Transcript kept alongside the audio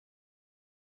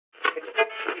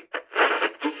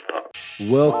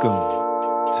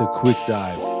Welcome to Quick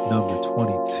Dive number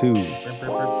 22.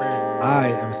 I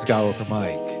am Skywalker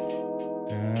Mike.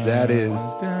 That is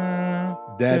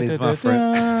my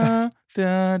friend.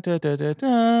 That's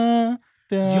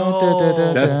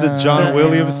the John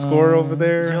Williams score over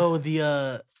there. Yo,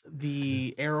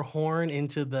 the air horn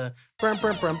into the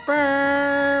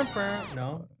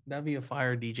no, that'd be a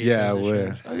fire DJ. Yeah, it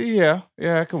would. Yeah,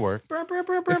 it could work.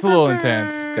 It's a little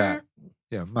intense.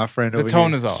 Yeah, my friend The over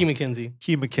tone here, is off. Key McKenzie.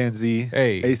 Key McKenzie.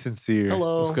 Hey, Sincere.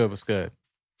 Hello. What's good?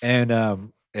 And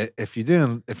if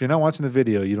you're not watching the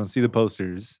video, you don't see the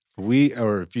posters.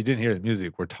 Or if you didn't hear the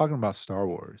music, we're talking about Star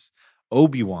Wars,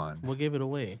 Obi-Wan, We'll give it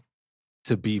away.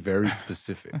 to be very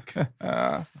specific.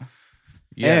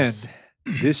 Yes.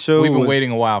 And this show We've been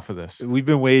waiting a while for this. We've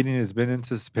been waiting. It's been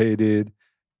anticipated.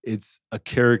 It's a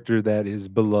character that is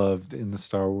beloved in the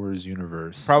Star Wars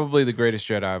universe. Probably the greatest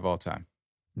Jedi of all time.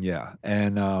 Yeah.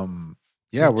 And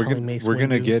You're we're telling Mace gonna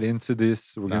Windu? get into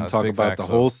this. We're No, gonna that's talk big about facts,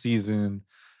 the though. whole season.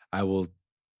 I will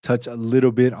touch a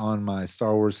little bit on my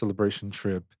Star Wars celebration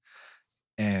trip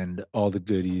and all the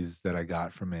goodies that I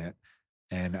got from it.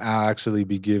 And I'll actually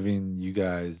be giving you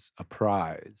guys a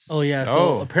prize. Oh yeah. So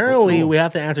Oh, apparently cool. we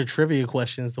have to answer trivia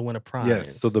questions to win a prize.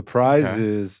 Yes. So the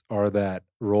prizes are that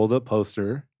rolled up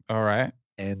poster All right.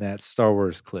 and that Star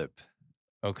Wars clip.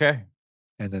 Okay.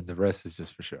 And then the rest is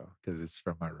just for show because it's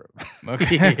from my room.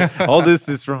 Okay. All this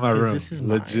is from my 'Cause room. this is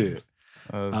mine. Legit.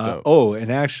 That's dope. And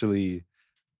actually,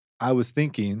 I was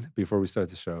thinking before we start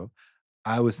the show,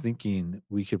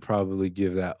 we could probably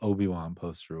give that Obi-Wan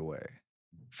poster away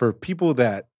for people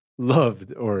that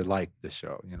loved or liked the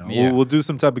show. You know, Yeah. we'll do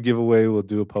some type of giveaway. We'll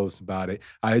do a post about it.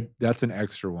 That's an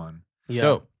extra one. Yeah.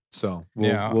 Dope. So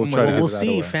Yeah, we'll I'm try to with give We'll that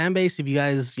see. away. Fan base, if you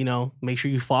guys, make sure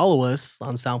you follow us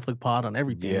on Soundflick Pod on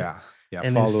everything. Yeah.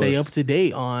 And then follow stay us. up to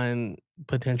date on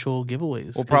potential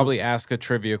giveaways. We'll probably ask a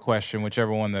trivia question,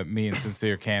 whichever one that me and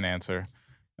Sincere can answer.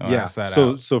 I'll Yeah. ask that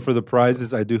So out. so for the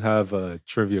prizes, I do have a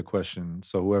trivia question.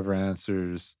 So whoever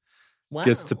answers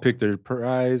gets to Wow. pick their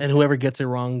prize. And whoever gets it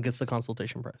wrong gets the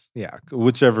consultation prize. Yeah,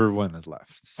 whichever one is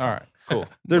left. So, All right. Cool.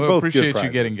 They're Well, both good appreciate you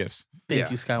getting prizes. gifts. Thank Yeah.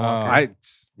 you, Skywalker.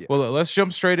 Yeah. Well, let's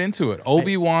jump straight into it.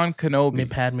 Obi-Wan Kenobi,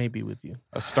 Pad may be with you.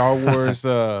 a Star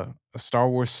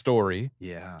Wars story.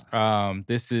 Yeah.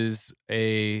 This is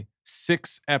a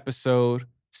 6-episode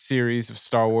series of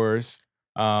Star Wars.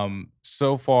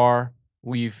 So far,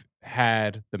 we've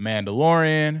had The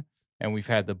Mandalorian and we've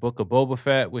had the Book of Boba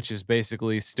Fett, which is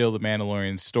basically still the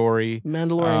Mandalorian story.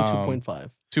 Mandalorian 2.5.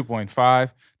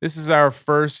 2.5. This is our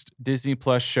first Disney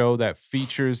Plus show that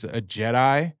features a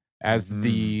Jedi as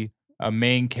the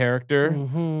main character.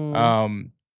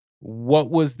 Mhm. What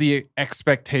was the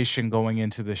expectation going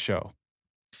into the show?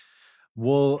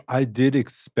 Well, I did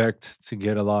expect to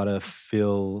get a lot of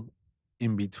fill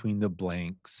in between the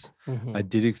blanks. Mhm. I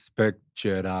did expect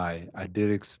Jedi. I did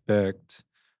expect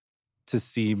to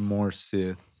see more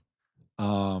Sith.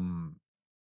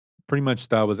 Pretty much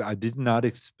I did not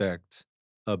expect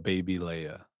a baby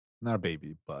Leia. Not a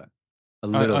baby, but a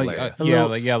little Leia.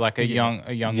 Like a young Yeah,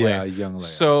 Leia. a young Leia.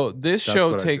 So this That's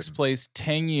show what I takes did. place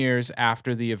 10 years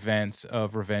after the events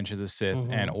of Revenge of the Sith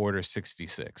Mhm. and Order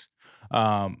 66,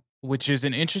 which is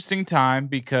an interesting time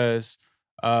because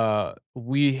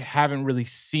we haven't really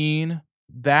seen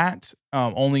that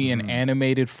only in Mhm.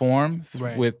 animated form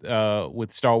Right.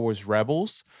 with Star Wars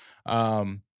Rebels.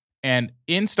 And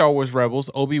in Star Wars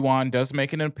Rebels, Obi-Wan does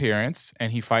make an appearance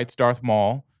and he fights Darth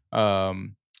Maul.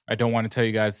 I don't want to tell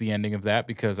you guys the ending of that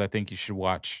because I think you should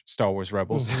watch Star Wars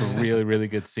Rebels. It's a really, really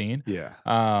good scene. Yeah.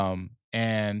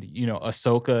 And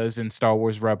Ahsoka is in Star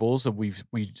Wars Rebels. We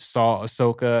saw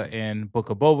Ahsoka in Book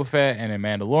of Boba Fett and in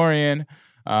Mandalorian.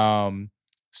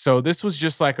 So this was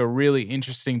just like a really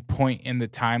interesting point in the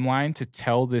timeline to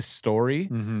tell this story.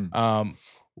 Mhm.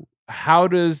 How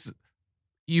does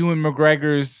Ewan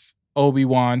McGregor's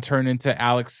Obi-Wan turn into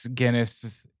Alex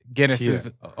Guinness's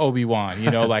Obi-Wan?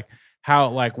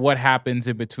 What happens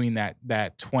in between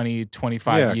that 20,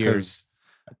 25 Yeah, years?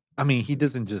 I mean, he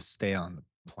doesn't just stay on the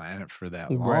planet for that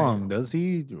Right. long, does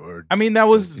he? Or I mean, that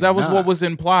was Does he what not? was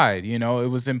implied. It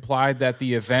was implied that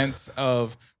the events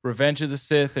of Revenge of the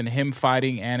Sith and him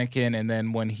fighting Anakin, and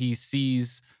then when he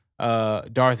sees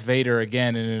Darth Vader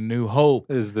again in A New Hope,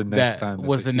 is the next that time that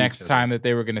was they the see next each other. time that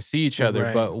they were going to see each other.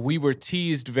 Right. But we were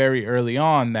teased very early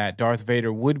on that Darth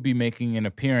Vader would be making an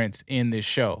appearance in this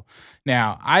show.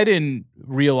 Now, I didn't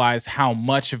realize how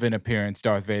much of an appearance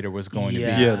Darth Vader was going to be.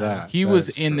 Yeah, He was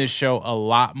in this show a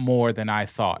lot more than I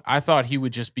thought. I thought he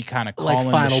would just be kind of calling Like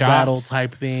the final shots. battle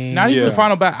type thing. Not even the Yeah.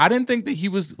 final battle. I didn't think that he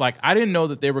was I didn't know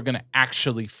that they were going to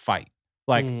actually fight.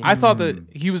 Like I thought that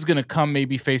Mm. he was gonna come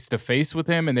maybe face to face with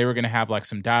him, and they were gonna have like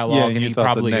some Yeah, dialogue, and and you he thought the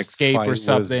probably next escape fight or was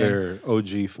something. their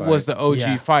OG fight. Was the OG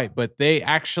Yeah. fight, but they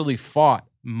actually fought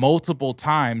multiple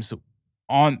times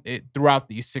on it throughout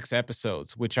these 6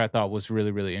 episodes, which I thought was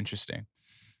really, really interesting.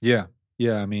 Yeah.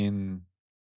 I mean,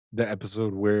 the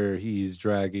episode where he's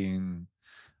dragging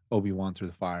Obi-Wan through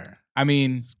the fire. I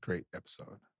mean, It's a great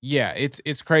episode. yeah,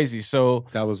 it's crazy. So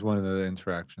That was one of the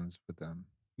interactions with them.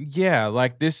 yeah,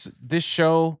 like this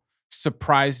show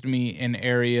surprised me in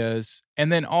areas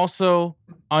and then also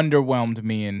underwhelmed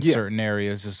me in Yeah. certain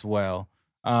areas as well.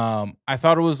 I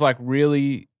thought it was like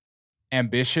really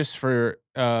ambitious for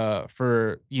them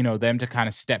to kind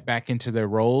of step back into their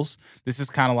roles. This is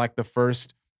kind of like the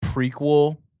first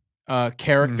prequel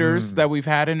characters Mhm. that we've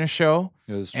had in a show,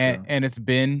 It was true. and it's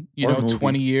been Or movie.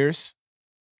 20 years,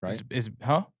 Right?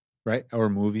 Huh? Right? Or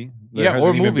movie. Yeah, or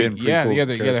hasn't even movie. been Yeah, prequel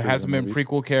there characters hasn't in been movies.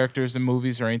 prequel characters in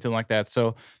movies or anything like that.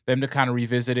 So them to kind of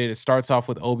revisit it. It starts off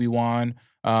with Obi-Wan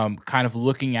kind of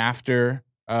looking after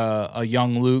a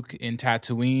young Luke in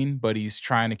Tatooine, but he's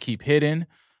trying to keep hidden.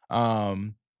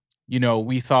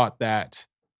 We thought that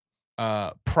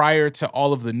prior to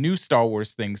all of the new Star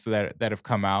Wars things that have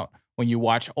come out, when you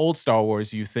watch old Star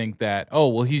Wars, you think that, oh,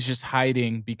 well, he's just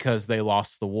hiding because they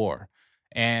lost the war.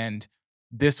 And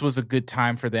this was a good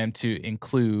time for them to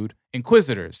include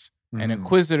Inquisitors. And Mhm.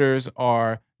 Inquisitors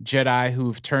are Jedi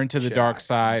who've turned to the dark Jedi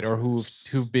side or Hunters.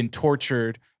 who've been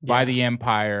tortured by Yeah. the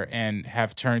Empire and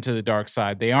have turned to the dark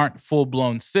side. They aren't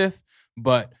full-blown Sith,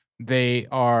 but they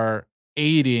are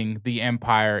aiding the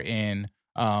Empire in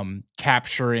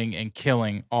capturing and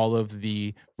killing all of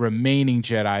the remaining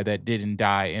Jedi that didn't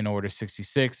die in Order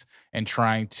 66 and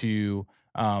trying to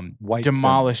Wipe them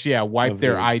demolish, wipe of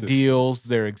their their ideals, existence.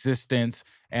 their existence,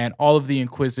 and all of the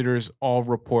Inquisitors all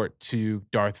report to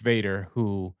Darth Vader,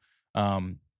 who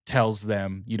tells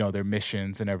them, their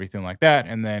missions and everything like that,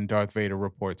 and then Darth Vader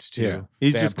reports to Yeah.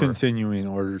 He's the just Emperor, continuing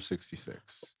Order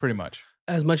 66. pretty much.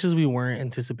 As much as we weren't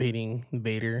anticipating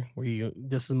Vader, were you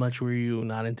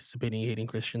not anticipating hating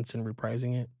Christians and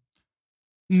reprising it?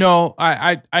 No,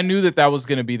 I knew that was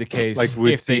going to be the case. Like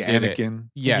with if they the did it. Anakin.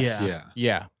 Yes. Yeah.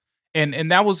 Yeah.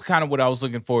 And that was kind of what I was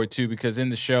looking forward to, because in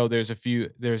the show there's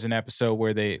an episode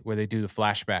where they do the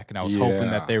flashback, and I was hoping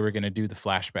Yeah. that they were going to do the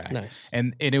flashback. Nice.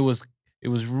 And it was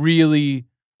really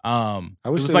I it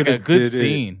wish was they like a would've good did it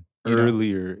scene.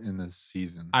 earlier in the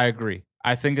season. I agree.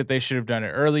 I think that they should have done it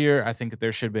earlier. I think that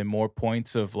there should have been more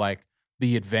points of like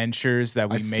the adventures that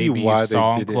I we see maybe why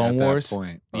saw they in did Clone it at Wars. that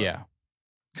point. Yeah.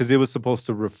 Because it was supposed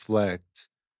to reflect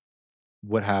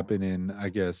what happened in, I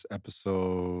guess,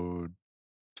 episode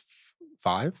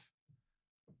 5.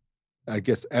 I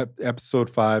guess episode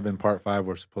 5 and part 5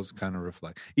 were supposed to kind of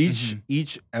reflect.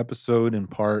 Each episode in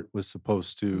part was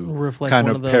supposed to Reflect kind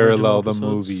one of the parallel original the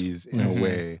episodes. movies in Mhm. a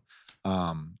way,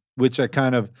 which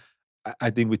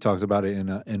I think we talked about it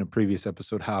in a previous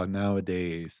episode, how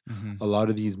nowadays Mhm. a lot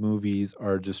of these movies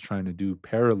are just trying to do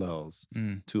parallels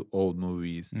Mm. to old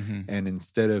movies, Mhm. and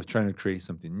instead of trying to create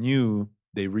something new,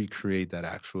 they recreate that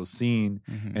actual scene,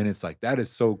 Mhm. and it's like, that is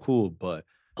so cool, but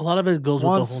A lot of it goes with the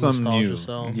Want whole some nostalgia. new.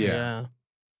 So Yeah.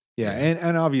 yeah.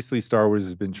 and obviously Star Wars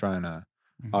has been trying to.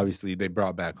 Mhm. Obviously, they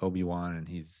brought back Obi-Wan, and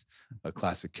he's a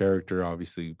classic character.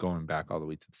 Obviously, going back all the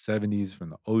way to the 70s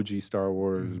from the OG Star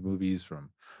Wars movies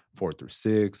from 4 through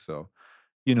 6. So,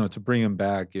 to bring him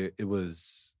back, it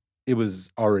was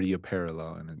already a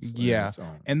parallel in its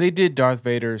own. And they did Darth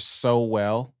Vader so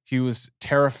well. He was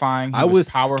terrifying. He I was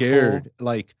powerful. scared.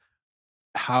 Like,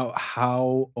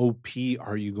 how OP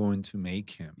are you going to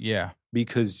make him? Yeah.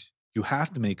 Because you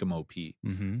have to make him OP.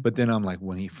 Mm-hmm. But then I'm like,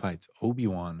 when he fights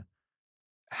Obi-Wan,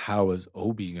 how is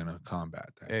Obi gonna combat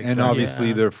that? And Exactly. obviously,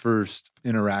 Yeah. their first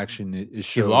interaction is He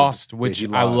showed lost, that which he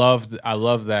I lost, loved. I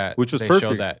love that. which was they perfect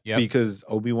showed that. Yep. because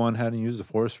Obi-Wan hadn't used the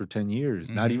Force for 10 years,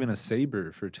 not Mhm. even a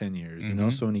saber for 10 years.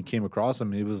 Mhm. So when he came across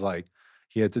him, it was like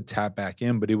he had to tap back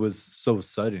in, but it was so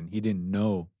sudden. He didn't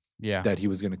know Yeah. that he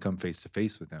was gonna come face to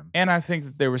face with him. And I think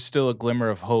that there was still a glimmer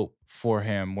of hope for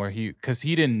him because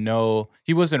he didn't know,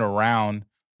 he wasn't around.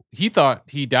 He thought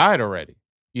he died already.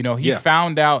 He Yeah.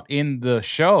 found out in the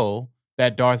show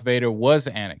that Darth Vader was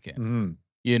Anakin,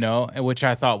 Mhm. and which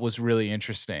I thought was really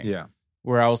interesting. Yeah.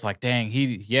 Where I was like, dang,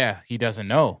 he doesn't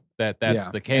know that's Yeah.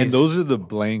 the case. And those are the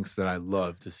blanks that I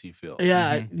love to see filled.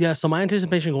 Yeah, Mhm. yeah. So my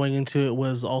anticipation going into it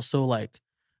was also like,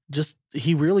 just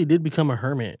he really did become a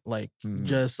hermit, like Mhm.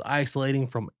 just isolating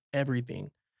from everything.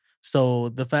 So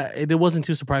the fact it wasn't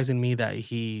too surprising to me that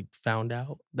he found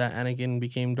out that Anakin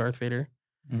became Darth Vader.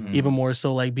 Mhm. Even more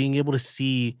so, like being able to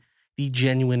see the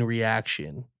genuine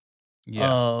reaction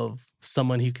Yeah. of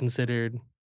someone he considered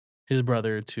his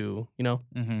brother to,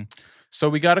 Mm-hmm. So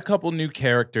we got a couple new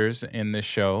characters in this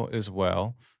show as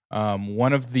well.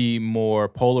 One of the more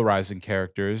polarizing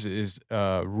characters is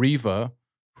Riva,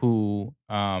 who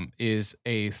is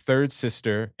a third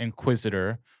sister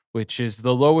Inquisitor, which is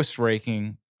the lowest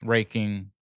ranking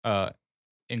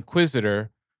Inquisitor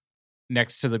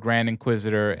next to the Grand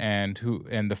Inquisitor and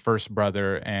the first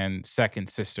brother and second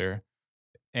sister.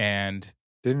 And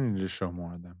They need to show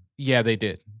more of them. yeah, they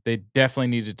did. They definitely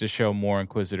needed to show more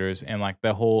Inquisitors, and like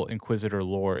the whole Inquisitor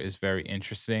lore is very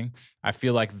interesting. I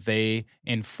feel like they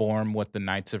inform what the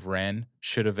Knights of Ren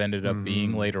should have ended up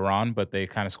being later on, but they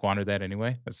kind of squandered that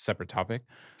anyway. That's a separate topic.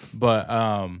 But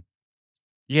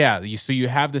yeah, you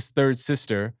have this third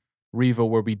sister, Riva,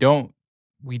 where we don't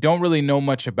really know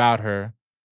much about her,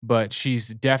 but she's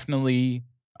definitely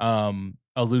a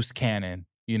loose cannon,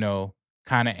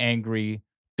 kind of angry,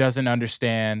 doesn't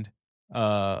understand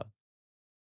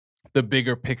the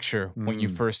bigger picture when you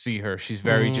first see her. She's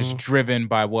very just driven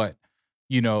by what,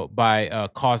 by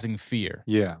causing fear.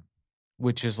 Yeah.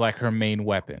 Which is like her main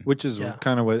weapon. Which is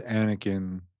kind of what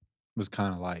Anakin was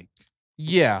kind of like.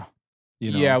 Yeah.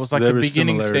 Yeah, it was like the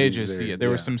beginning stages. There. There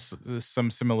were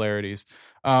some similarities.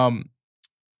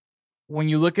 When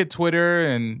you look at Twitter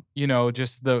and,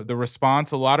 just the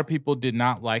response, a lot of people did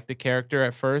not like the character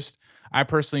at first. I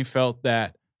personally felt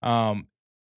that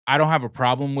I don't have a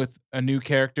problem with a new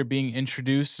character being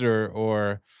introduced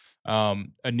or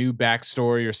a new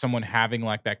backstory or someone having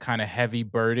like that kind of heavy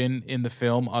burden in the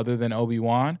film other than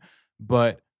Obi-Wan.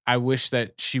 But I wish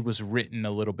that she was written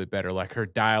a little bit better. Like her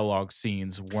dialogue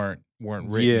scenes weren't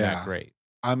written that great.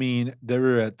 I mean, there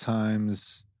were at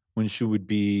times when she would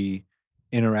be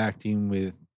interacting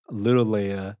with little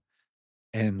Leia,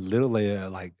 and little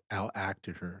Leia like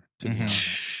outacted her. To be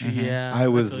honest, yeah,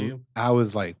 I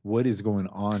was like, what is going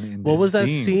on in this? What was that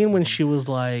scene? scene when she was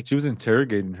like, she was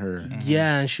interrogating her?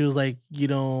 Yeah, and she was like,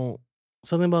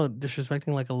 something about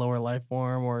disrespecting like a lower life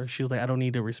form, or she was like, I don't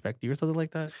need to respect you, or something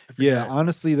like that. Yeah,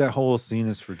 honestly, that whole scene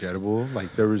is forgettable.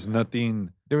 Like there was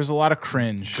nothing. There was a lot of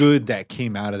cringe good that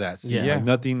came out of that scene. Yeah. Like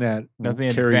nothing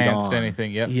carried advanced on.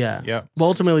 anything. Yep. Yeah. Yep. But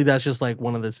ultimately, that's just like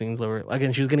one of the scenes where,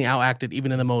 again, she was getting outacted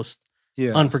even in the most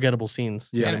unforgettable scenes.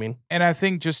 You know what I mean? And I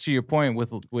think just to your point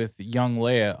with young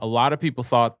Leia, a lot of people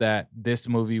thought that this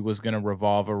movie was going to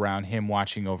revolve around him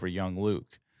watching over young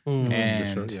Luke.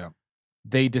 And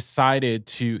they decided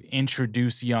to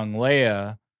introduce young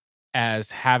Leia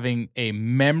as having a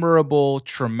memorable,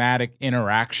 traumatic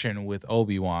interaction with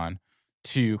Obi-Wan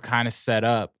to kind of set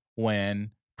up when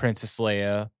Princess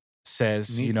Leia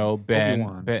says,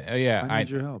 Ben, I need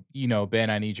your help. Ben,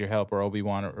 I need your help, or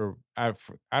Obi-Wan, or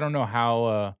I don't know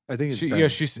how. I think it's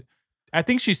Ben. I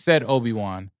think she said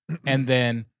Obi-Wan, and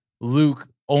then Luke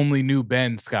only knew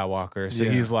Ben Skywalker, so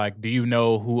he's like, "Do you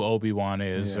know who Obi-Wan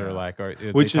is?" Or like, are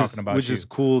they talking about which is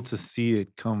cool to see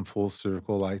it come full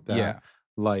circle like that. Yeah,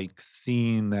 like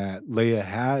seeing that Leia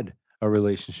had a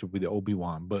relationship with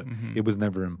Obi-Wan, but it was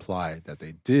never implied that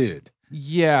they did.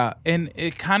 Yeah, and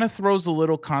it kind of throws a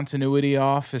little continuity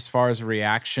off as far as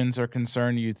reactions are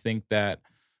concerned. You'd think that,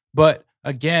 but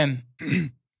again,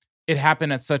 it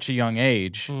happened at such a young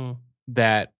age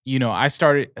that, I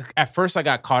started, at first I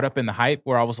got caught up in the hype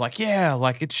where I was like, yeah,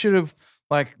 like it should have,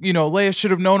 like, Leia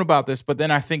should have known about this. But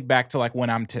then I think back to like when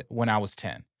I was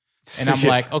 10 and I'm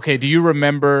like, okay, do you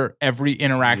remember every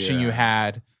interaction you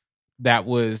had that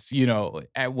was,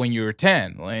 when you were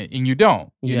 10, and you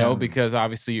don't, because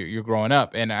obviously you're growing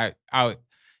up. And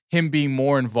him being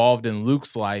more involved in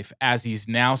Luke's life as he's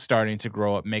now starting to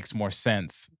grow up makes more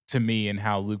sense to me and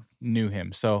how Luke knew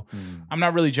him. So I'm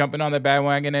not really jumping on that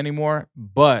bandwagon anymore,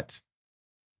 but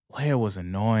Leia was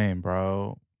annoying,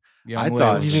 bro. I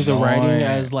thought you think the writing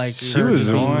as like she was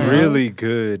really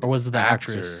good, or was it the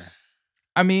actress?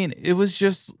 I mean, it was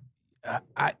just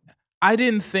I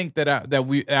didn't think that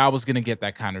I was gonna get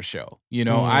that kind of show.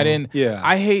 I didn't. Yeah,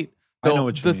 I hate. I know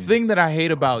what you mean. Thing that I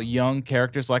hate about young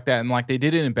characters like that, and like they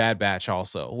did it in Bad Batch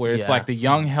also, where it's like the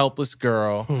young helpless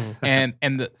girl,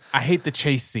 and I hate the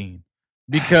chase scene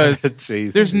because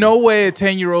there's no way a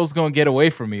 10-year-old's gonna get away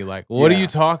from me. Like, what are you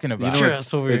talking about?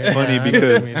 It's funny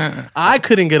because I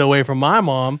couldn't get away from my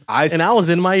mom, and I was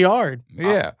in my yard.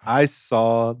 Yeah, I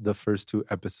saw the first 2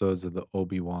 episodes of the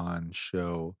Obi-Wan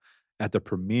show at the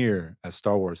premiere at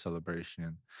Star Wars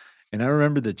Celebration. And I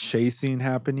remember the chase scene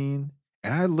happening,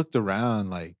 and I looked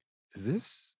around like, is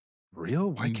this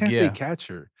real? Why can't they catch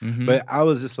her? But I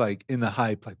was just like in the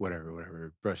hype, like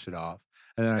whatever, brush it off.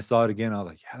 And then I saw it again. I was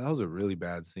like, yeah, that was a really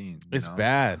bad scene. It's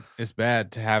bad. It's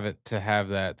bad to have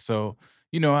that. So,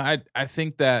 I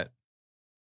think that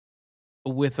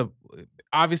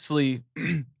obviously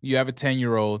you have a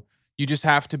 10-year-old, You just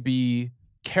have to be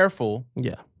careful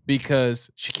Yeah. because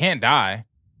she can't die.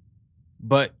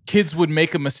 But kids would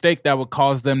make a mistake that would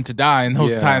cause them to die in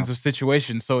those Yeah. kinds of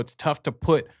situations. So it's tough to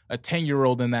put a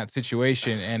 10-year-old in that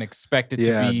situation and expect it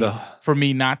to be for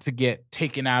me not to get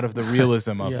taken out of the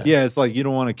realism of it. Yeah, it's like you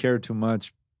don't want to care too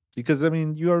much because, I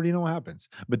mean, you already know what happens.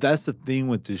 But that's the thing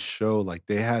with this show. Like,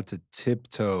 they had to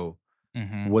tiptoe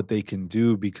Mhm. what they can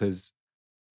do because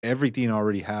everything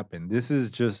already happened. This is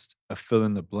just a fill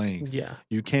in the blanks. Yeah.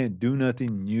 You can't do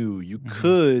nothing new. You Mhm.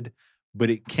 could,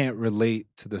 but it can't relate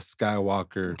to the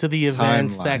Skywalker. To the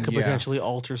events that timeline. could Yeah. potentially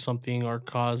alter something or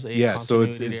cause a Yeah, so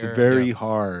it's continuity error. very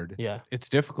hard. Yeah. It's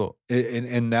difficult.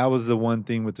 And that was the one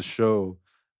thing with the show.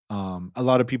 A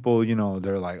lot of people, you know,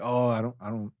 they're like, "Oh, I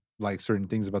don't like certain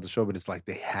things about the show," but it's like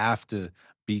they have to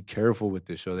be careful with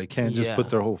this show. They can't just put Yeah.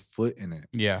 their whole foot in it.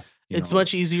 Yeah. you It's know?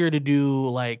 much easier to do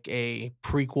like a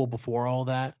prequel before all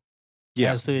that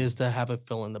as it is to have a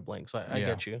fill in the blank. So I Yeah.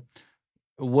 get you.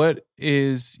 What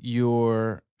is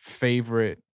your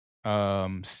favorite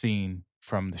scene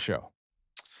from the show?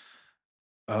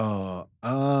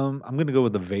 I'm gonna go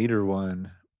with the Vader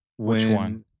one. Which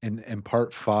one? In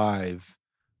part 5,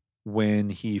 when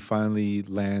he finally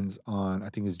lands on, I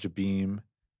think it's Jabim, and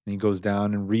he goes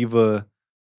down, and Reva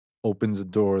opens the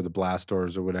door, the blast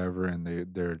doors or whatever, and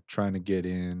they're trying to get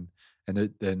in, and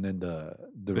then the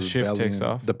ship rebellion, takes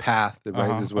off? the path, right,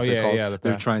 Uh-huh. is what Oh, they're yeah, called. yeah, the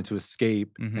They're path. trying to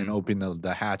escape and Mhm. open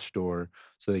the hatch door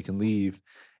so they can leave,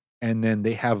 and then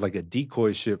they have like a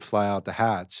decoy ship fly out the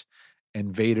hatch,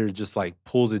 and Vader just like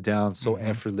pulls it down so Mhm.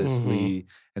 effortlessly,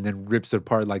 and then rips it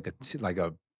apart like a He like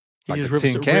a just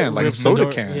tin can, like a rips the soda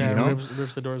door- can, yeah, you know?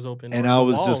 rips the doors open. And or I the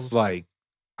was walls.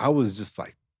 just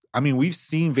like, I mean, we've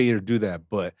seen Vader do that,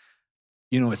 but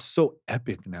you know, it's so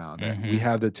epic now that we Mhm.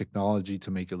 have the technology to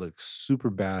make it look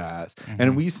super badass. Mhm.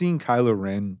 And we've seen Kylo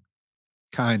Ren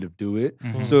kind of do it.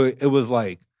 Mhm. So it was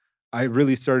like, I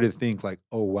really started to think like,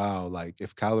 oh wow, like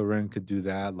if Kylo Ren could do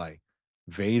that, like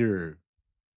Vader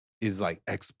is like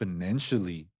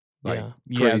exponentially like Yeah.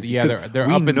 Yeah, crazy. yeah, 'Cause they're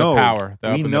we up in the know- power.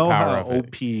 They're up we in know the power how of it.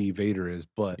 OP Vader is,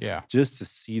 but Yeah. just to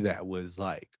see that was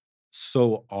like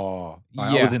so awe.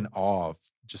 I Yeah. was in awe of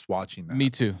just watching that. Me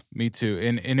too.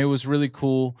 And it was really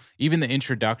cool. Even the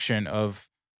introduction of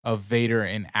Vader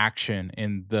in action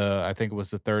in I think it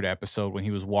was the 3rd episode when he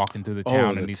was walking through the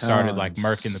town the and he started like town,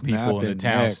 murking the people in the snapping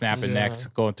town, necks. snapping necks,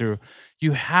 Yeah. going through.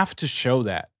 You have to show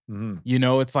that. Mhm. You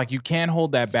know, it's like you can't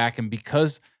hold that back. And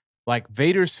because like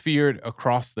Vader's feared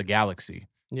across the galaxy,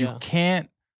 you Yeah. can't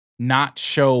not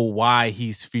show why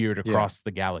he's feared across the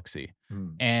galaxy.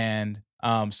 Mhm. And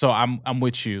so I'm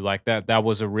with you. Like that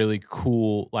was a really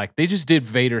cool, like they just did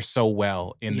Vader so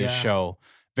well in this Yeah. show.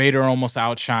 Vader almost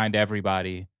outshined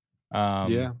everybody.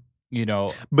 Yeah. You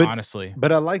know, But- honestly.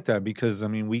 But I like that because I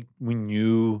mean we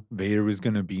knew Vader was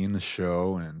gonna be in the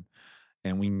show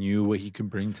and we knew what he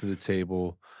could bring to the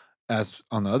table. As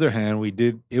on the other hand,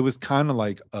 it was kind of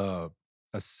like a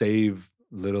save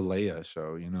little Leia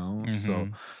show, you know? So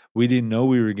Mhm. we didn't know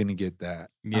we were gonna get that.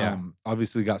 Yeah.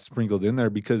 Obviously got sprinkled in there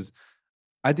because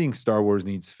I think Star Wars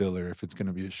needs filler if it's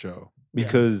gonna be a show. Yeah.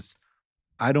 Because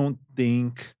I don't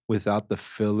think without the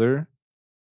filler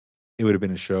it would have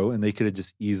been a show, and they could have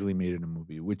just easily made it a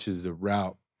movie, which is the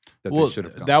route that Well, they should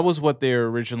have gone. that was what they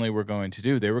originally were going to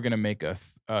do. They were going to make a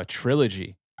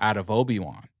trilogy out of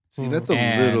Obi-Wan. See, that's a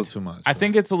And little too much. I though.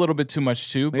 think it's a little bit too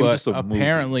much too, Maybe but just a movie.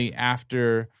 apparently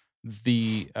after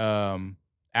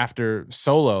after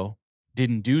Solo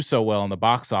didn't do so well in the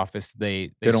box office,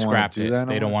 they They don't wanna scrapped do it. that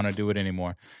no They don't more? want to do it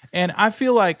anymore. And I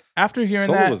feel like after hearing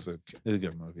Solo that, was a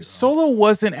good movie. though. Solo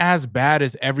wasn't as bad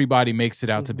as everybody makes it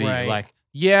out to be. Right. Like,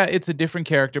 yeah, it's a different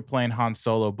character playing Han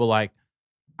Solo, but like,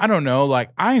 I don't know.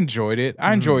 Like, I enjoyed it.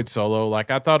 I Mhm. enjoyed Solo.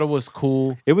 Like, I thought it was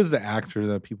cool. It was the actor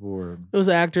that people were. It was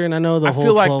an actor, and I know the I whole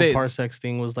feel like 12 they- parsecs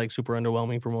thing was like super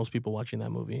underwhelming for most people watching that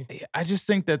movie. I just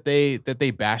think that they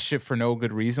bashed it for no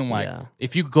good reason. Like, Yeah.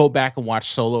 if you go back and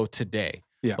watch Solo today,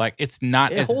 Yeah. like it's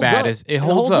not It as holds bad up. as it It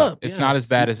holds holds up. up, It's yeah. not as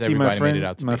bad as See, everybody made it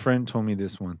out to my be. friend told me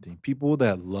this one thing: people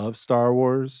that love Star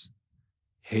Wars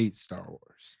hate Star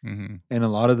Wars, Mm-hmm. and a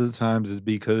lot of the times is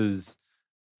because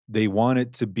they want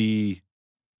it to be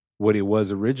what it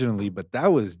was originally, but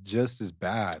that was just as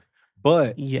bad.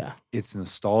 But Yeah. it's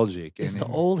nostalgic It's and the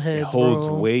old head. it holds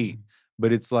weight.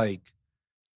 But it's like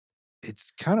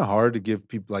it's kind of hard to give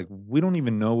people like we don't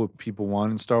even know what people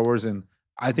want in Star Wars, and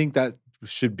I think that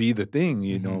should be the thing,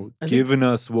 you Mhm. know, I think- giving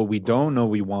us what we don't know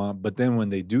we want. But then when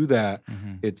they do that,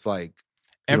 Mm-hmm. it's like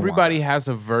you don't want Everybody that. has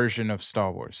a version of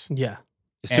Star Wars. Yeah.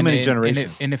 It's too many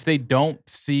generations. And if they don't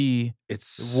see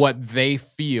it's what they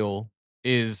feel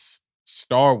is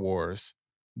Star Wars,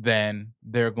 then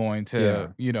they're going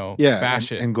to,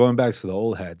 bash it. And going back to the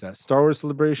old heads at Star Wars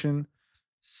Celebration,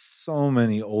 so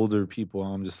many older people.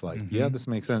 I'm just like, yeah, Mhm. this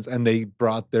makes sense. And they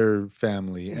brought their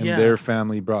family, and Yeah. their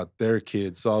family brought their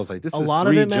kids. So I was like, this A is lot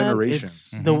 3 of it, man,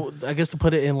 generations. it's I guess to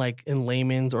put it in like in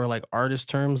layman's or like artist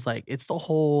terms, like it's the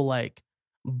whole like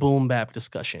boom bap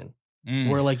discussion Mm.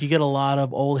 where like you get a lot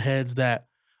of old heads that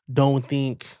don't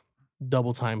think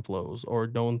double time flows or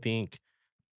don't think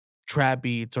trap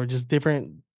beats or just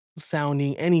different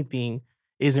sounding anything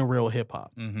isn't real hip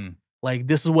hop. Mhm. Like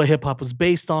this is what hip hop was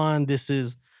based on. This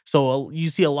is so you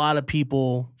see a lot of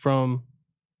people from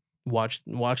watch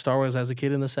Star Wars as a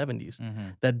kid in the 70s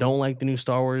Mhm. that don't like the new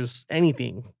Star Wars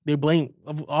anything. They blame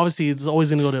obviously it's always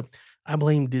gonna go to I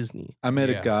blame Disney. I met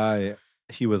Yeah. a guy.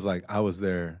 He was like, I was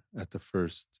there at the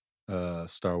first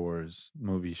Star Wars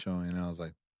movie showing, and I was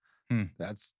like, Hmm.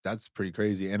 that's pretty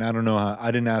crazy. And I don't know how.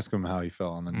 I didn't ask him how he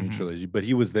felt on the new Mhm. trilogy, but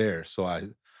he was there, so I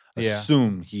Yeah.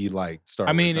 assume he liked Star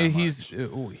I Wars. mean, that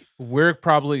much. we're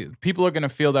probably, people are going to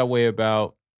feel that way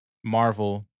about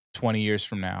Marvel 20 years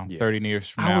from now, Yeah. 30 years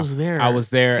from I now. was there. I was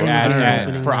there for Iron at, Man.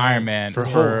 opening for night. Iron Man, For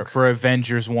for Hulk. for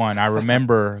Avengers 1. I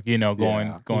remember, going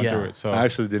Yeah. going Yeah. through it. So I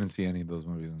actually didn't see any of those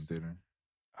movies in theater.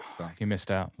 So you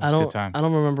missed out. It I was a don't good time. I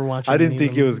don't remember watching. I didn't any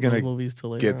think of it was those gonna movies till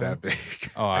later get on. that big.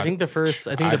 Oh, I think the first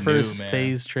I knew, man.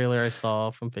 phase trailer I saw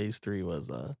from phase 3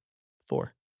 was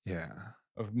Thor. Yeah.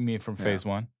 Me from Yeah. phase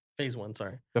 1. Phase 1,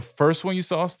 sorry. The first one you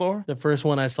saw was Thor? The first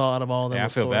one I saw out of all of them. Yeah, I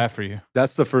was feel Thor. bad for you.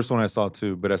 That's the first one I saw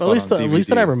too, but I But saw at least it on at least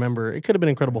that I DVD. remember. It could have been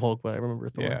Incredible Hulk, but I remember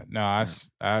Thor. Yeah, no,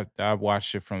 I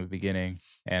watched it from the beginning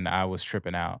and I was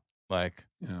tripping out. Like,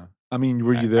 Yeah. I mean,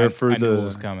 were you I there for knew what the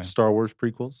was coming. Star Wars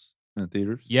prequels in the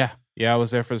theaters? yeah, I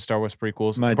was there for the Star Wars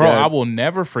prequels. My Bro, dad- I will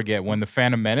never forget when the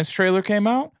Phantom Menace trailer came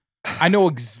out. I know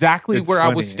exactly It's where I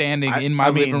was funny. standing I- in my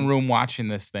I mean, living room watching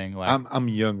this thing. Like, I'm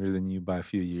younger than you by a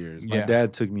few years. My Yeah.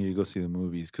 dad took me to go see the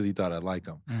movies because he thought I'd like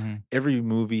them. mhm. Every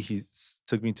movie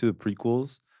took me to the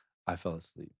prequels, I fell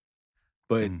asleep.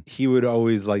 But Mm. he would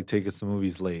always like take us to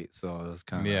movies late, so it was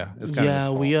kind of Yeah. Yeah,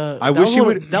 we I that wish was he when-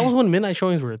 would. That was when midnight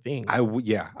showings were a thing. I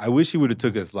wish he would have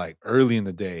took us like early in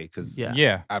the day because Yeah.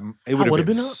 Yeah, it would have would've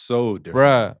been, been up. so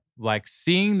different. bruh, like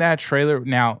seeing that trailer.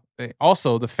 Now,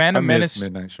 also the I Phantom miss Menace.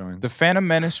 midnight showings. The Phantom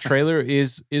Menace trailer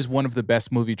is one of the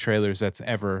best movie trailers that's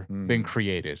ever been Mm.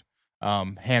 created,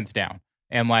 hands down.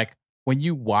 And like when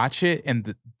you watch it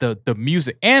and the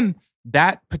music and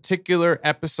that particular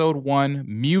episode 1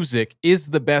 music is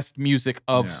the best music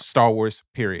of Yeah. Star Wars,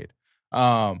 period.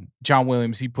 John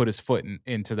Williams, he put his foot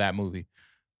into that movie.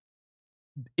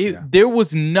 Yeah. There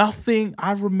was nothing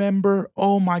I remember.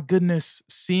 Oh my goodness,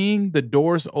 seeing the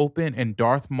doors open and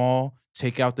Darth Maul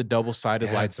take out the double-sided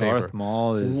Yeah, lightsaber. Darth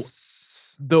Maul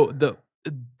is The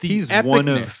he's one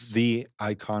of epicness. the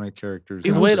iconic characters.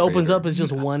 Because of the way it Darth opens Vader. up is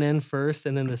just one end first,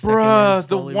 and then the second. Bruh, end the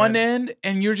slowly one right- end,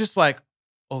 and you're just like,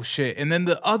 oh shit. And then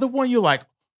the other one, you're like,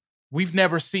 we've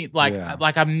never seen, like, Yeah.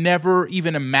 like I've never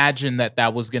even imagined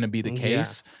that was going to be the Yeah.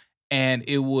 case. And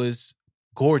it was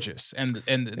gorgeous. And the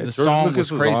George song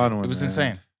Lucas was crazy. on one, It was man.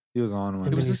 insane. He was on one.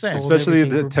 It was he insane. sold Especially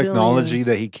everything the for technology billions.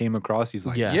 that he came across. He's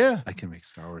like, Yeah. Yeah. I can make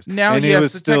Star Wars. Now, And it yes,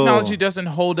 was the still- technology doesn't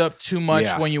hold up too much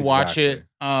Yeah, when you watch it.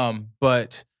 exactly.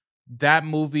 But that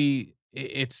movie,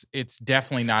 it's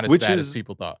definitely not as Which bad as is-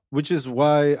 people thought. Which is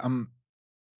why I'm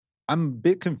a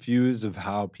bit confused of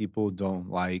how people don't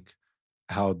like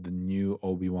how the new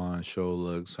Obi-Wan show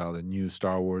looks, how the new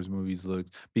Star Wars movies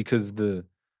looks, because the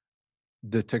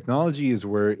technology is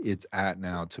where it's at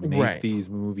now to make Right. these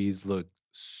movies look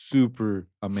super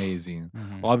amazing.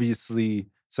 Mhm. Obviously,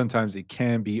 sometimes it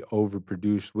can be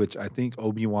overproduced, which I think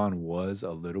Obi-Wan was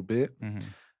a little bit, Mhm.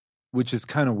 which is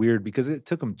kind of weird because it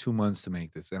took them 2 months to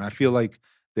make this. And I feel like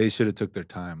they should have took their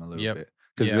time a little Yep. bit.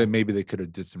 Because Yeah. maybe they could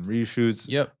have did some reshoots,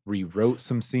 Yep. rewrote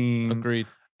some scenes, Agreed.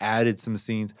 added some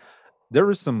scenes. There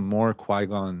were some more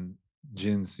Qui-Gon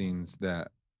Jinn scenes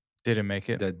that Didn't make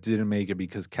it. didn't make it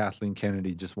because Kathleen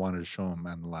Kennedy just wanted to show them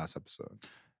in the last episode.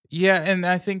 Yeah, and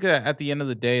I think that at the end of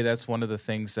the day, that's one of the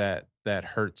things that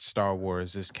hurts Star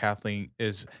Wars is Kathleen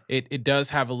is it does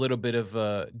have a little bit of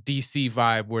a DC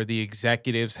vibe where the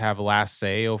executives have last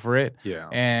say over it. Yeah.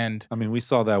 And I mean, we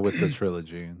saw that with the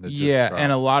trilogy. that just yeah, and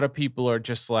a dropped. lot of people are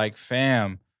just like,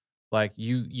 fam, like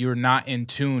you're not in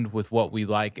tune with what we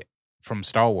like from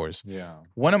Star Wars. Yeah.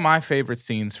 One of my favorite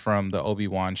scenes from the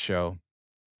Obi-Wan show,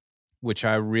 which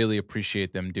I really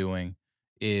appreciate them doing,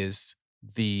 is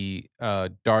the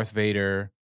Darth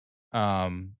Vader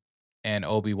and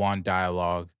Obi-Wan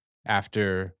dialogue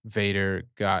after Vader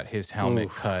got his helmet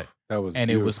Oof, cut. That was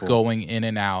And it was beautiful. going in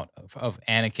and out of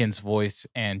Anakin's voice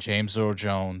and James Earl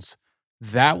Jones.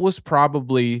 That was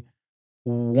probably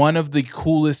one of the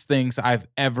coolest things I've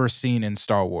ever seen in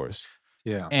Star Wars.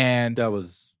 Yeah. And That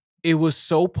was it was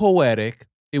so poetic.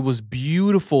 It was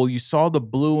beautiful. You saw the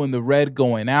blue and the red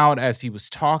going out as he was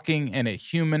talking, and it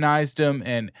humanized him.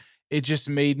 And it just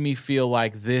made me feel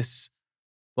like this,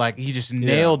 like he just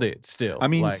nailed it still. I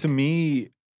mean, like, to me,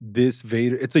 this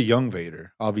Vader, it's a young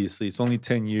Vader, obviously. It's only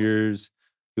 10 years.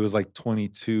 He was like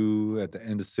 22 at the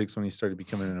end of 6 when he started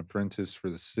becoming an apprentice for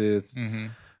the Sith. mhm.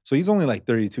 So he's only like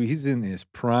 32. He's in his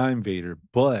prime Vader,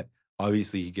 but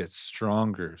obviously he gets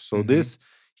stronger. So Mhm.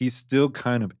 he's still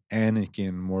kind of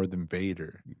Anakin more than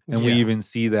Vader. And we Yeah. even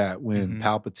see that when Mhm.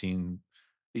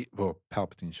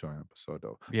 Palpatine's showing up, so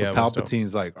dope. Yeah, But it was dope.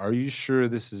 Palpatine's like, are you sure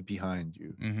this is behind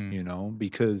you? Mhm. You know,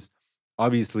 because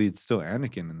obviously it's still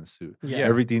Anakin in the suit. Yeah.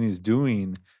 Everything he's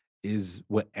doing is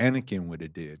what Anakin would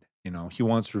have did. You know, he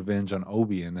wants revenge on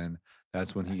Obi, and then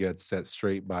that's when he gets set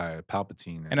straight by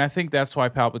Palpatine. And I think that's why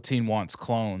Palpatine wants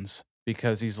clones,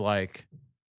 because he's like,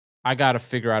 I got to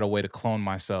figure out a way to clone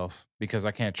myself because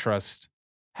I can't trust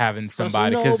having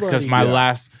somebody, because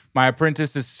nobody. my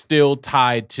apprentice is still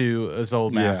tied to his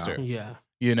old Yeah. master. Yeah.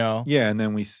 You know? Yeah, and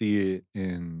then we see it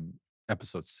in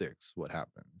episode 6 what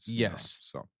happens. you know, Yes.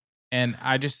 So And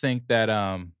I just think that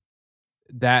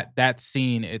that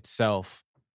scene itself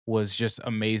was just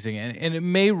amazing. And it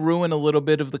may ruin a little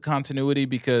bit of the continuity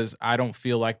because I don't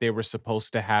feel like they were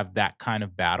supposed to have that kind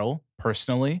of battle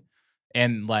personally.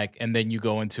 And then you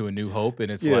go into A New Hope and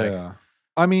it's like,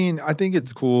 I mean, I think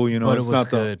it's cool, you know. But it It's was not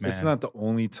good, the it's man. not the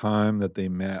only time that they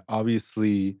met.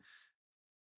 Obviously,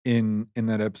 in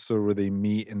that episode where they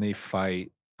meet and they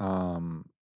fight,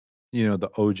 you know, the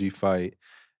OG fight.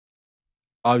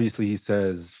 Obviously, he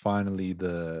says finally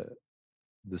the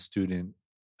student,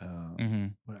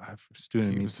 mhm.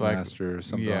 student He meets was the like, master or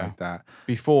something yeah. like that.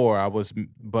 Before I was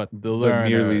but the learner,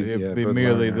 merely the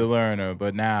learner. learner,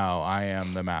 but now I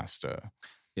am the master.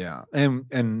 Yeah,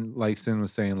 and like Sin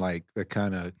was saying, like that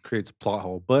kind of creates a plot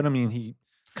hole. But I mean, he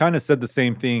kind of said the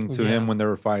same thing to him Yeah. when they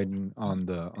were fighting on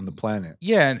the planet.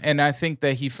 Yeah, and I think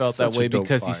that he felt Such that a way dope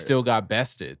because he fight. still got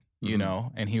bested, you Mhm.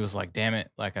 know, and he was like, "Damn it,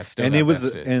 like I still And got it was,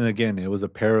 bested." and again, it was a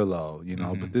parallel, you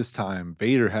know. Mhm. But this time,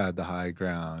 Vader had the high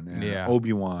ground, and Yeah.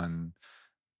 Obi-Wan.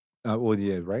 Well,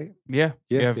 yeah, right. Yeah.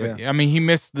 Yeah. I mean, he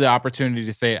missed the opportunity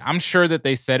to say it. I'm sure that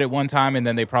they said it one time and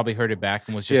then they probably heard it back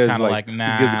and was just Yeah, it's kind of like,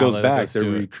 nah. because it goes let's back. They're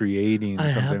do it. recreating I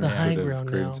have something the high instead of ground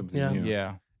creating now. something Yeah. new.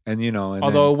 Yeah. And you know, and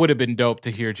Although then, it would have been dope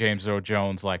to hear James Earl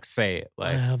Jones like say it, I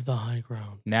like have the high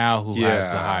ground. now who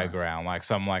has the high Yeah. ground, like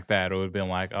something like that. It would have been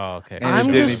like, oh, okay. And it I'm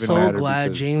didn't just even so matter glad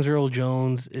because- James Earl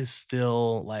Jones is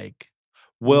still like.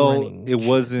 well, running it shit.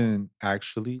 wasn't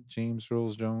actually James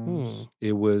Earl Jones. Hmm.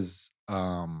 It was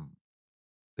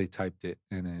they typed it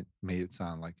and it made it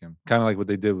sound like him, kind of like what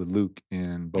they did with Luke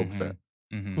and Boba Mhm. Fett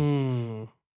Mhm. Hmm.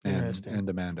 and Interesting.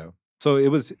 Amando. So it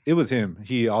was him.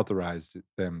 He authorized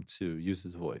them to use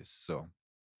his voice. So,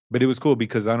 but it was cool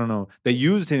because I don't know, they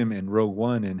used him in Rogue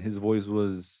One and his voice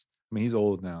was. I mean, he's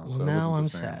old now, Well, so it now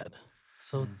wasn't the I'm same. sad.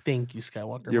 So thank you,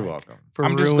 Skywalker. You're Mike, welcome. for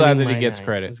I'm just glad ruining that he my gets night.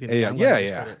 credit. He's Yeah, I'm glad he yeah, gets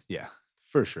yeah, credit. yeah,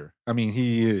 for sure. I mean,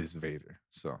 he is Vader,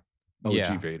 so OG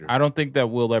Yeah. Vader. I don't think that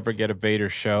we'll ever get a Vader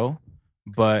show,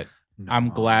 but I'm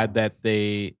glad No.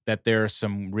 that there are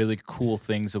some really cool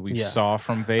things that we Yeah. saw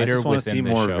from I Vader just want to within see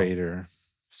this more show. Vader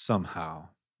somehow.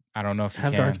 I don't know if you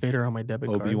Have can. Darth Vader on my debit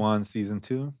card. Obi-Wan season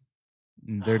 2.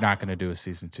 They're not going to do a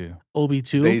season 2. Obi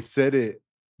 2. They said it.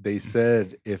 They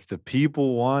said if the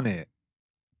people want it,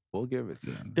 we'll give it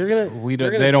to them. They're gonna. We they're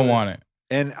don't. gonna They don't do it. want it.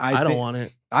 And I don't want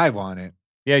it. I want it.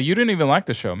 Yeah, you didn't even like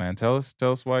the show, man. Tell us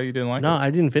why you didn't like No, it.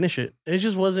 I didn't finish it. It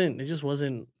just wasn't.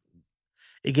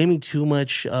 It gave me too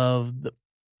much of the.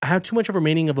 I had too much of a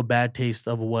remaining of a bad taste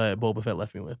of what Boba Fett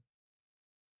left me with.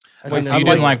 I Wait, think so that's you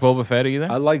what didn't it like was. Boba Fett either?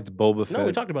 I liked Boba Fett. No,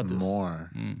 we talked about this.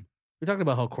 more. Mm, We talked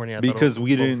about how corny I Because thought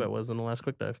we Boba didn't- Fett was in the last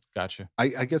quick dive. gotcha.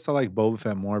 I guess I like Boba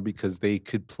Fett more because they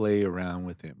could play around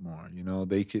with it more. You know,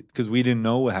 they could, because we didn't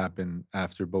know what happened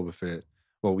after Boba Fett.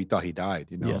 Well, we thought he died.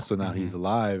 You know, Yeah. so now he's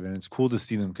alive, and it's cool to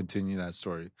see them continue that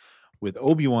story. With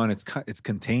Obi-Wan, it's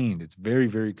contained. It's very,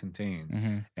 very contained,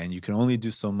 hmm and you can only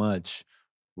do so much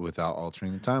without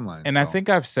altering the timeline. And I So, think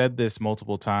I've said this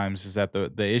multiple times is that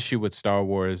the issue with Star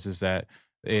Wars is that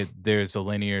there's a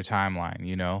linear timeline,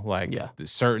 you know, like Yeah.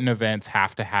 certain events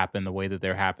have to happen the way that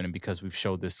they're happening because we've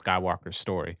showed this Skywalker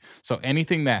story. So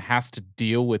anything that has to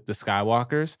deal with the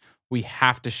Skywalkers, we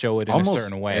have to show it in almost a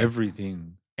certain way.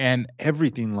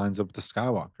 everything lines up with the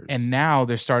Skywalkers. And now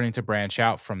they're starting to branch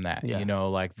out from that. Yeah. You know,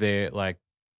 like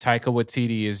Taika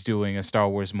Waititi is doing a Star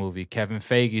Wars movie. Kevin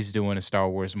Feige is doing a Star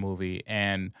Wars movie,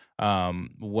 and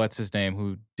what's his name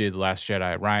who did Last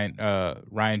Jedi?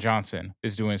 Ryan Johnson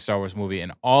is doing a Star Wars movie,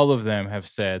 and all of them have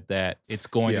said that it's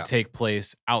going Yeah. to take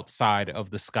place outside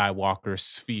of the Skywalker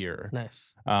sphere,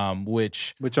 Nice.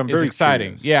 which I'm is very exciting.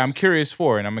 curious. Yeah, I'm curious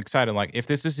for, and I'm excited. Like, if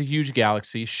this is a huge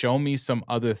galaxy, show me some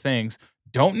other things.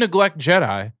 Don't neglect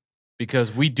Jedi.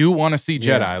 Because we do want to see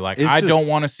Jedi. Yeah. Like, It's I don't just-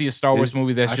 want to see a Star Wars it's-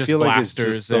 movie that's I just feel like it's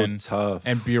blasters just so and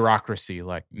tough. bureaucracy.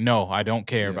 Like, no, I don't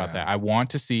care about Yeah. that. I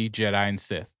want to see Jedi and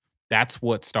Sith. That's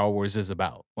what Star Wars is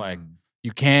about. Like, Mm.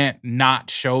 you can't not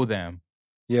show them.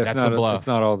 Yeah, it's that's a not bluff. it's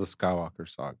not all the Skywalker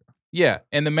saga. Yeah,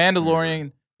 and The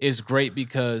Mandalorian is great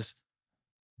because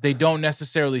they don't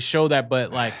necessarily show that,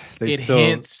 but like They it still-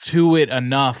 hints to it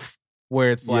enough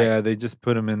where it's like, yeah, they just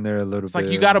put him in there a little it's bit.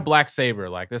 like you got a black saber,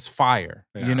 like that's fire,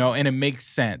 Yeah. you know, and it makes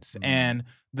sense. Mhm. And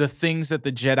the things that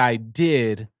the Jedi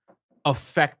did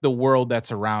affect the world that's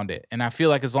around it. And I feel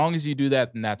like as long as you do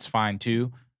that, then that's fine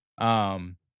too.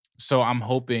 So I'm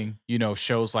hoping, you know,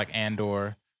 shows like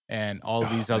Andor and all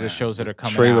of these Oh, other man, shows that the are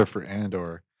coming trailer out. for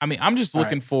Andor. I mean, I'm just All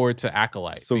looking forward to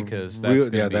Acolyte So because that's real,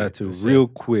 gonna be that too. sick. Real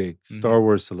quick, Mhm. Star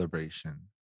Wars Celebration, Tell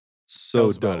so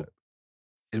us about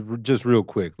dope. Just real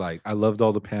quick, like I loved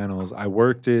all the panels. I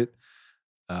worked it.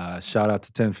 Shout out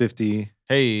to 1050,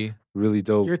 Hey, really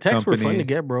dope. Your texts company. were fun to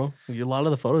get, bro. A lot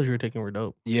of the photos you were taking were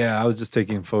dope. Yeah, I was just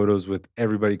taking photos with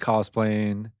everybody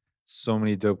cosplaying. So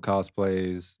many dope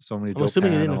cosplays. So many I'm dope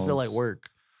assuming panels. it didn't feel like work.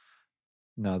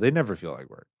 No, they never feel like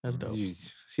work. That's dope.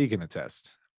 He can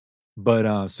attest.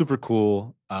 But super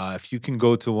cool. If you can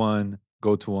go to one,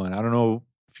 go to one. I don't know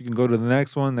if you can go to the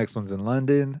next one. Next one's in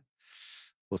London.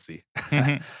 We'll see.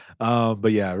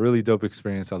 But yeah, really dope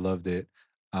experience. I loved it.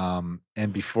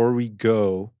 And before we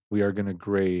go, we are gonna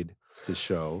grade the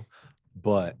show,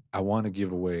 but I want to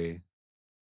give away.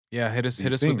 yeah, hit us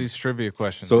These with things. these trivia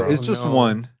questions. So bro. it's just no.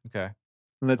 one. Okay.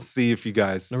 Let's see if you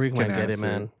guys Nobody can might get it, answer.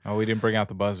 man. Oh, we didn't bring out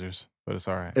the buzzers, but it's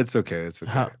all right. It's okay. It's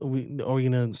okay. How are we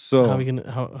gonna? So- how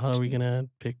are we gonna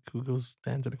pick who goes to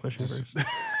answer the question Just- first?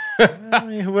 I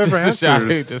mean, whoever just a shout,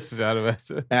 answers. just a shout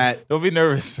out. At Don't be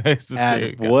nervous. It's a at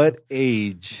serious what guy.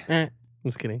 age I'm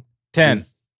just kidding. 10.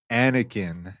 does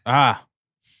Anakin Ah.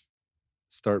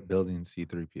 start building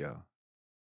C-3PO?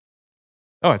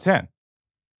 Oh, at 10.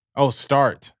 Oh,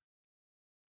 start.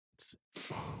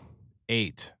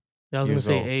 8. Yeah, I was gonna Years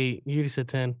say old. 8. You already said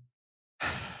 10.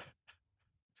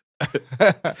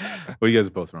 Well, you guys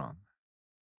are both wrong.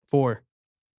 4,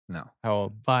 No, How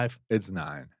old? 5. it's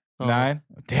 9. Oh. 9?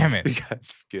 Damn You it. guys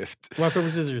skipped. Rock paper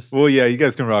scissors. Well, yeah, you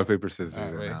guys can rock paper scissors.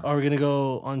 All right, now. Are we gonna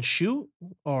go on shoot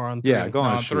or on 3? Yeah, go No,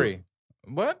 on on shoot. 3.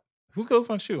 What? Who goes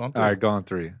on shoot? On 3. All right, go on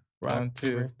 3. Rock, 1,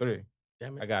 2, paper. 3.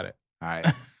 Damn I it. got it. All right.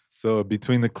 So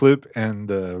between the clip and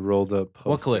the rolled up poster.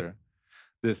 What clip?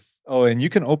 This. Oh, and you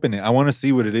can open it. I want to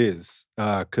see what it is,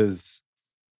 because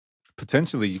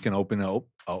potentially you can open a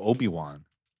Obi-Wan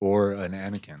or an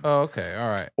Anakin. Oh, okay. All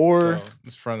right. Or- so,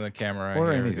 it's front of the camera right or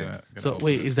here. We're anything. gonna So open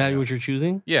wait, this is that thing what up. you're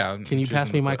choosing? Yeah. I'm Can you pass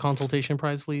choosing me the my clip. consultation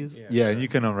prize, please? Yeah, and you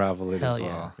can unravel it Hell as yeah.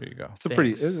 well. There you go. It's a pretty.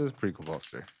 Thanks. This is a pretty cool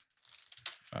poster.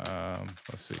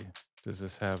 Let's see. Does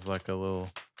this have like a little?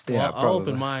 Well, I'll open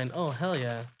probably. mine. Oh hell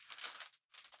yeah,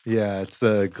 Yeah, it's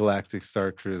Galactic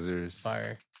Star Cruisers.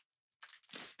 fire!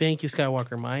 Thank you,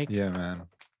 Skywalker Mike. Yeah, man.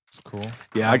 It's cool.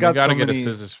 Yeah, I We got gotta so get many. a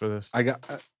scissors for this. I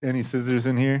got any scissors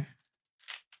in here?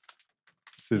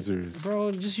 Scissors.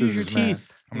 Bro, just use your Scissors, man.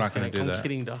 teeth. I'm not just gonna kidding. do I'm that.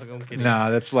 kidding, dog. I'm kidding. Nah,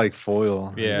 that's like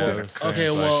foil. Yeah, It's it different. was- Okay,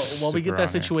 It's like well, while we super get that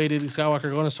on here. situated, Skywalker,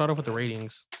 we're going to start off with the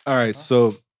ratings. All right,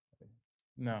 so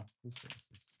No.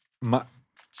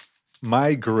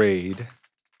 my grade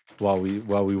while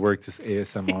we work this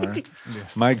ASMR, Yeah.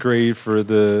 my grade for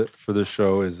the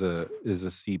show is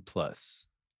a C plus.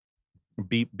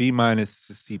 B minus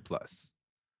to C plus.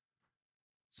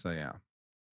 So yeah.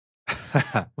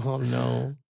 Oh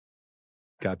no,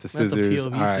 Got the That's a scissors.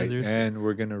 POV All right, scissors. and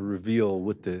we're gonna reveal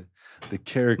what the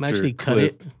character I'm actually cut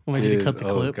clip it. I'm actually is. cut the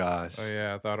Oh clip. gosh. Oh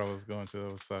yeah, I thought I was going to.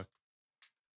 That would suck.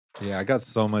 Yeah, I got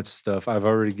so much stuff. I've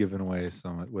already given away so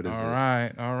much. What is All it?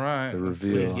 right, all right. The Let's see.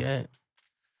 reveal. Yeah.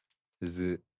 Is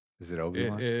it It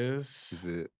Obi-Wan? is Is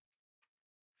it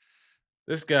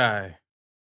this guy.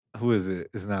 who is it?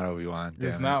 It's not Obi-Wan.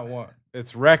 It's damn it. not one.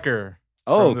 It's Wrecker.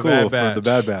 Oh, from the cool. Bad From the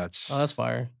Bad Batch. Batch. Oh, that's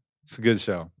fire. It's a good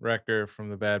show. Wrecker from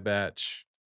the Bad Batch.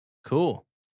 Cool.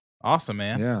 Awesome,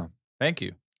 man. Yeah. Thank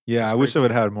you. Yeah, That's I wish pretty I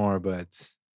would have had more, but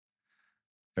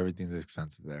everything's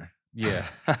expensive there. Yeah,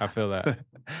 I feel that.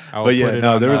 I will But yeah, put it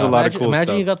no, on, there was a lot of Imagine, cool imagine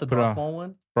stuff. you got the Put Darth on- Maul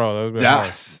one. Bro, that would be hard.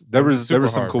 Yes, That there would be was super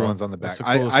some hard, cool bro. ones on the back. That's the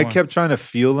coolest I one. kept trying to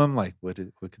feel them. Like, what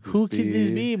could this Who be? could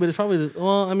this be? But it's probably the,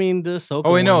 well, I mean, the Ahsoka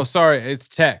Oh wait, no, one. sorry, it's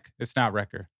Tech. It's not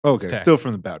Wrecker. Okay, Tech. still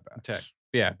from the Bad Batch. Tech.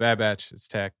 Yeah, Bad Batch. It's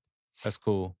Tech. That's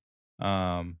cool.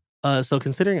 So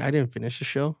considering I didn't finish the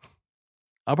show,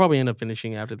 I'll probably end up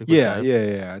finishing after the quick Yeah, dive.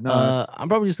 yeah. No, it's I'm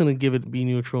probably just gonna be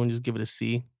neutral and just give it a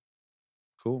C.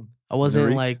 cool. I wasn't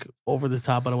Narik? like over the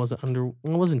top, but I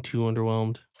wasn't too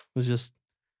underwhelmed. It was just,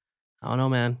 I don't know,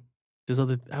 man. There's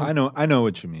other. I know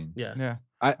what you mean. Yeah. Yeah.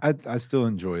 I still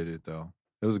enjoyed it though.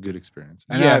 It was a good experience.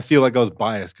 And Yes. I feel like I was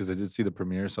biased because I did see the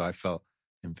premiere, so I felt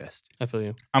invested. I feel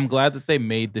you. I'm glad that they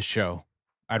made the show.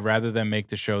 I'd rather them make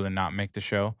the show than not make the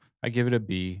show. I give it a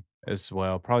B as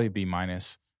well, probably B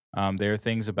minus. There are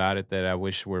things about it that I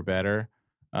wish were better.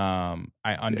 I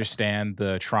understand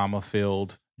the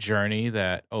trauma-filled journey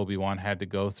that Obi-Wan had to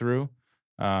go through.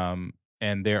 And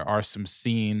there are some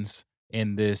scenes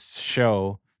in this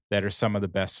show that are some of the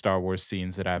best Star Wars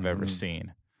scenes that I've ever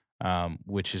seen,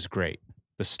 which is great.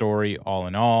 The story, all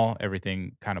in all,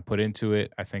 everything kind of put into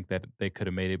it, I think that they could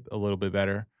have made it a little bit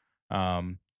better.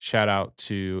 Shout out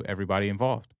to everybody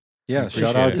involved. Yeah, Appreciate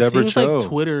shout out it. It Deborah seems Cho. like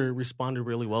Twitter responded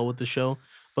really well with the show,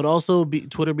 but also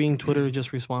Twitter being Twitter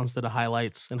just responds to the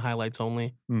highlights and highlights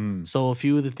only. Mm. So a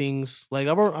few of the things, like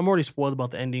I'm already spoiled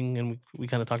about the ending, and we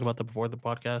kind of talked about that before the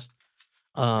podcast.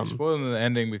 You're spoiling the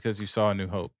ending because you saw A New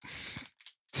Hope.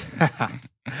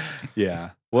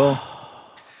 Yeah. Well,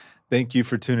 thank you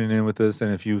for tuning in with us.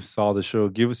 And if you saw the show,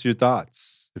 give us your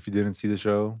thoughts. If you didn't see the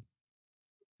show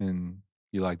and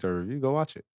you liked our review, go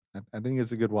watch it. I think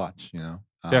it's a good watch, you know.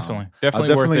 Definitely worth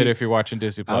definitely- it if you're watching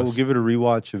Disney Plus. I will give it a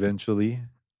rewatch eventually.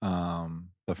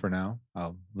 But for now,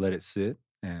 I'll let it sit.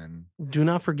 And Do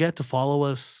not forget to follow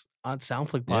us on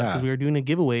Soundflick Pod because Yeah. we are doing a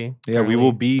giveaway. yeah, we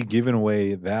will currently. be giving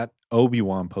away that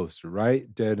Obi-Wan poster, right?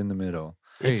 Dead in the middle.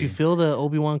 If you Hey. feel the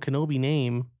Obi-Wan Kenobi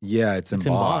name, Yeah, it's It's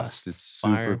embossed. embossed. It's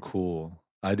super Fire. cool.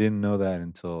 I didn't know that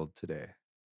until today.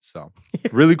 So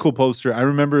really cool poster. I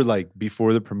remember like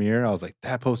before the premiere, I was like,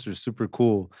 that poster is super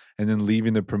cool. And then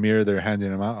leaving the premiere, they're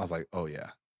handing them out. I was like, oh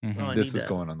yeah, Mhm. Oh, I this need is that.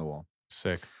 going on the wall.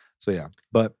 Sick. So yeah,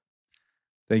 but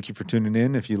thank you for tuning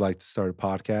in. If you'd like to start a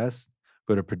podcast,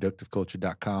 go to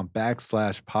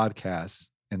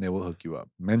productiveculture.com/podcast and they will hook you up.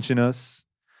 Mention us.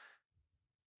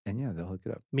 And yeah, they'll hook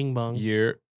it up. Bing bong.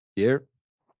 Year. Yeah.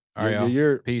 All right, y'all.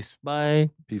 Yeah. Peace. Bye.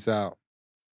 Peace out.